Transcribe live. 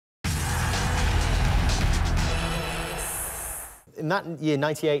in that year,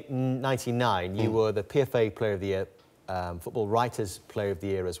 98 and 99, you were the PFA Player of the Year, Football Writers Player of the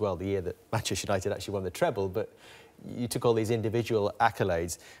Year as well, the year that Manchester United actually won the treble, but you took all these individual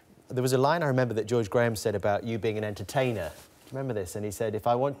accolades. There was a line I remember that George Graham said about you being an entertainer. Do you remember this? And he said, if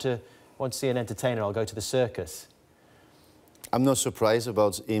I want to see an entertainer, I'll go to the circus. I'm not surprised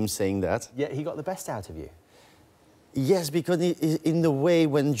about him saying that. Yeah, he got the best out of you. Yes, because in the way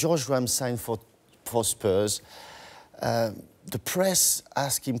when George Graham signed for Spurs, the press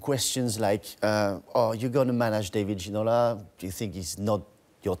asked him questions like, oh, you're going to manage David Ginola? Do you think he's not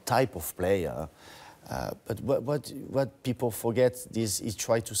your type of player? But what people forget is he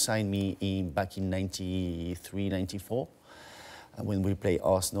tried to sign me back in 93, 94, when we played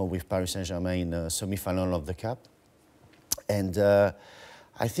Arsenal with Paris Saint-Germain in the semi-final of the Cup. And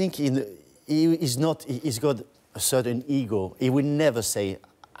I think he's got a certain ego. He would never say,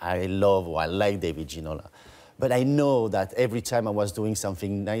 I love or I like David Ginola. But I know that every time I was doing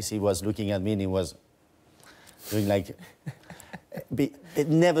something nice, he was looking at me and he was doing like...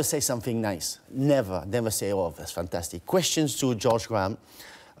 never say something nice. Never say, oh, that's fantastic. Questions to George Graham.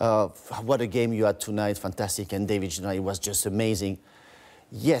 What a game you had tonight, fantastic. And David Ginola, it was just amazing.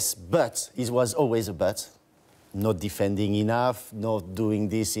 Yes, but it was always a but. Not defending enough, not doing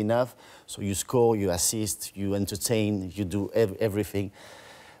this enough. So you score, you assist, you entertain, you do everything.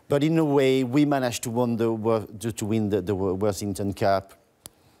 But in a way, we managed to win the Worthington Cup.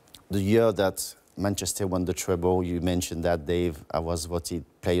 The year that Manchester won the treble, you mentioned that, Dave. I was voted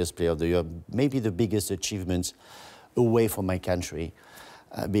Player of the Year. Maybe the biggest achievement away from my country,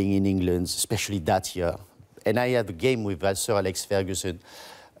 being in England, especially that year. And I had a game with Sir Alex Ferguson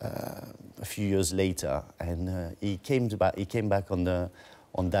a few years later, and he came back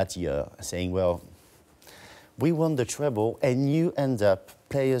on that year saying, well, we won the treble and you end up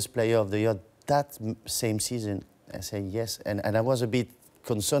Player of the Year that same season. I say yes, and I was a bit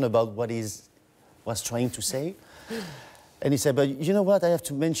concerned about what he was trying to say. And he said, but you know what, I have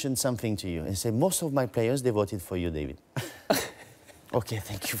to mention something to you. And he said, most of my players, they voted for you, David. Okay,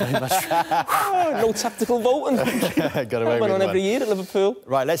 thank you very much. No tactical voting. Got away with went on one. every year at Liverpool.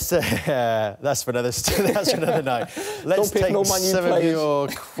 Right, let's. That's for another night. Let's take some of your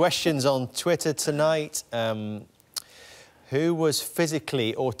questions on Twitter tonight. Who was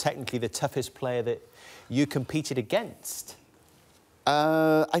physically or technically the toughest player that you competed against?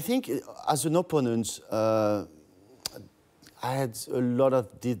 I think as an opponent, I had a lot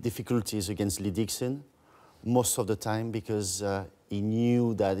of difficulties against Lee Dixon most of the time because he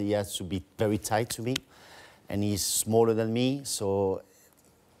knew that he had to be very tight to me, and he's smaller than me, so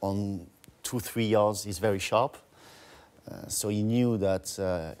on 2-3 yards he's very sharp. So he knew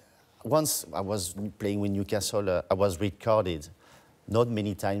that once I was playing with Newcastle, I was red carded, not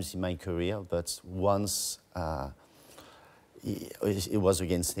many times in my career, but once it was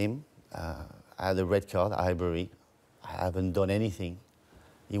against him. I had a red card, Highbury. I haven't done anything.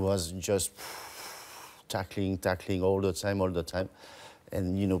 He was just tackling all the time,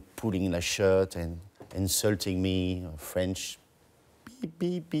 and, you know, pulling in a shirt and insulting me, French, beep,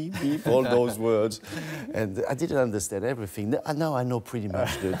 beep, beep, beep, all those words. And I didn't understand everything. Now I know pretty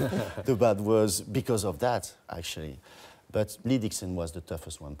much the bad words because of that, actually. But Lee Dixon was the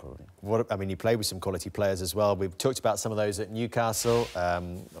toughest one, probably. I mean, you played with some quality players as well. We've talked about some of those at Newcastle,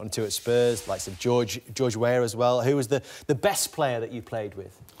 on two at Spurs, like some George Weah as well. Who was the best player that you played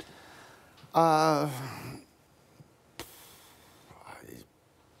with?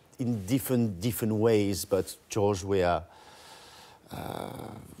 In different ways, but George Weah,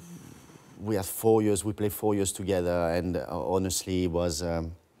 we had 4 years, we played 4 years together, and honestly, it was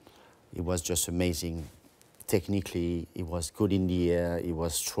just amazing. Technically, he was good in the air, he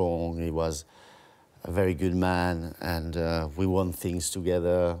was strong, he was a very good man, and we won things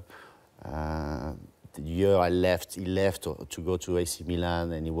together. The year he left to go to AC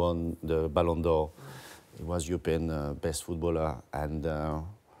Milan, and he won the Ballon d'Or. He was European best footballer, and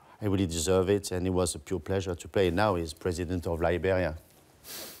he really deserved it, and it was a pure pleasure to play. Now he's president of Liberia.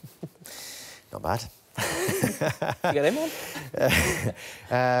 Not bad. You get him on?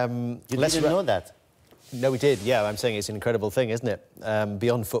 You didn't know that? No, we did, yeah. I'm saying it's an incredible thing, isn't it?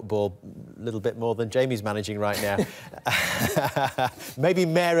 Beyond football, a little bit more than Jamie's managing right now. Maybe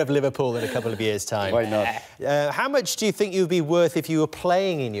mayor of Liverpool in a couple of years' time. Why not? How much do you think you'd be worth if you were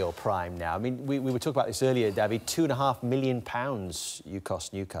playing in your prime now? I mean, we were talking about this earlier, David. £2.5 million you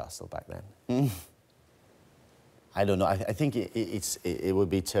cost Newcastle back then. I don't know. I think it would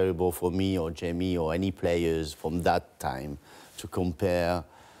be terrible for me or Jamie or any players from that time to compare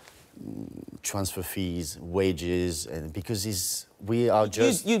transfer fees, wages, and because we are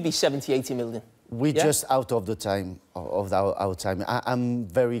just... You'd be 70, 80 million. We're Yeah? just out of the time, of our time. I'm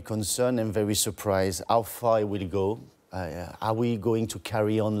very concerned and very surprised how far it will go. Are we going to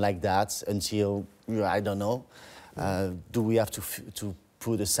carry on like that until, I don't know, do we have to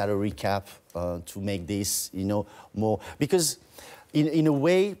put a salary cap to make this, you know, more? Because in a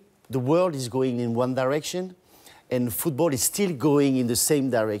way, the world is going in one direction and football is still going in the same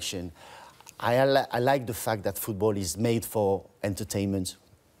direction. I like the fact that football is made for entertainment.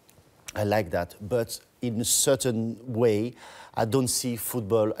 I like that. But in a certain way, I don't see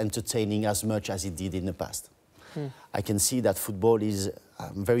football entertaining as much as it did in the past. I can see that football is,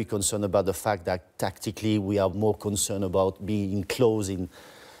 I'm very concerned about the fact that tactically we are more concerned about being close in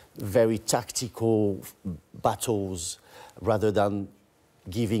very tactical battles rather than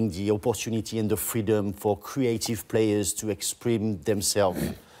giving the opportunity and the freedom for creative players to express themselves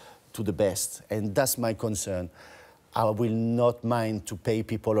to the best. And that's my concern. I will not mind to pay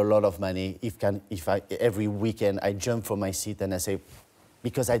people a lot of money if every weekend I jump from my seat and I say,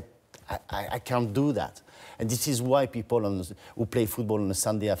 because I can't do that. And this is why people who play football on a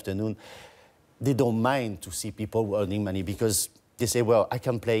Sunday afternoon, they don't mind to see people earning money because they say, well, I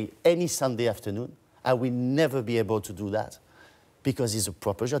can play any Sunday afternoon. I will never be able to do that because it's a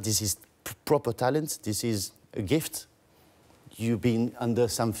proper job. This is proper talent. This is a gift. You've been under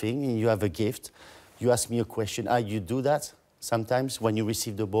something and you have a gift. You ask me a question, you do that sometimes when you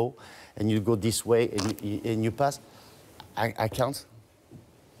receive the ball and you go this way and you pass. I can't.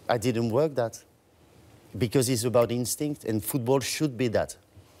 I didn't work that because it's about instinct and football should be that.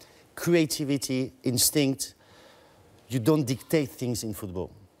 Creativity, instinct, you don't dictate things in football.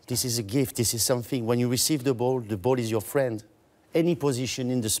 This is a gift, this is something. When you receive the ball is your friend. Any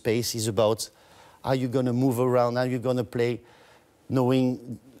position in the space is about how you're going to move around, how you're going to play,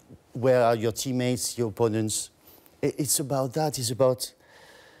 knowing where are your teammates, your opponents. It's about that. It's about...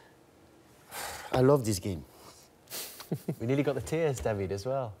 I love this game. We nearly got the tears, David, as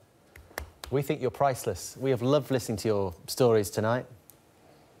well. We think you're priceless. We have loved listening to your stories tonight.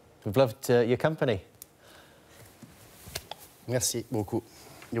 We've loved your company. Merci beaucoup.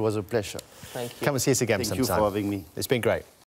 It was a pleasure. Thank you. Come and see us again Thank sometime. you for having me. It's been great.